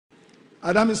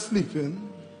Adam is sleeping.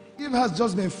 Eve has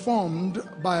just been formed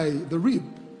by the rib.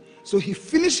 So he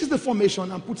finishes the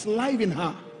formation and puts life in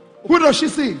her. Who does she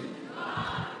see?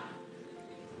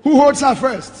 Who holds her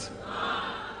first?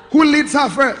 Who leads her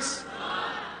first?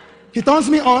 He turns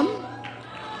me on.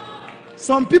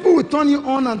 Some people will turn you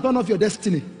on and turn off your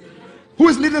destiny. Who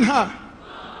is leading her?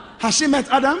 Has she met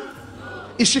Adam?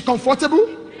 Is she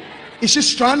comfortable? Is she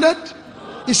stranded?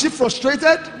 Is she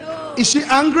frustrated? Is she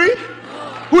angry?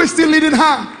 Who is still leading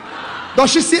her?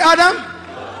 Does she see Adam?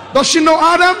 Does she know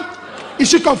Adam? Is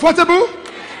she comfortable?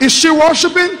 Is she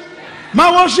worshiping?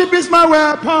 My worship is my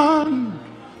weapon.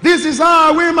 This is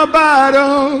how I win my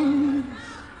battle.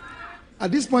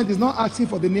 At this point, he's not asking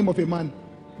for the name of a man,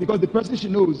 because the person she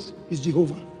knows is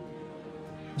Jehovah.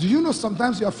 Do you know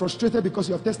sometimes you are frustrated because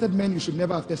you have tested men you should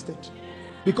never have tested?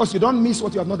 Because you don't miss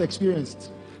what you have not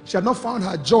experienced. She had not found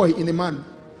her joy in a man,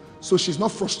 so she's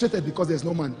not frustrated because there's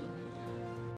no man.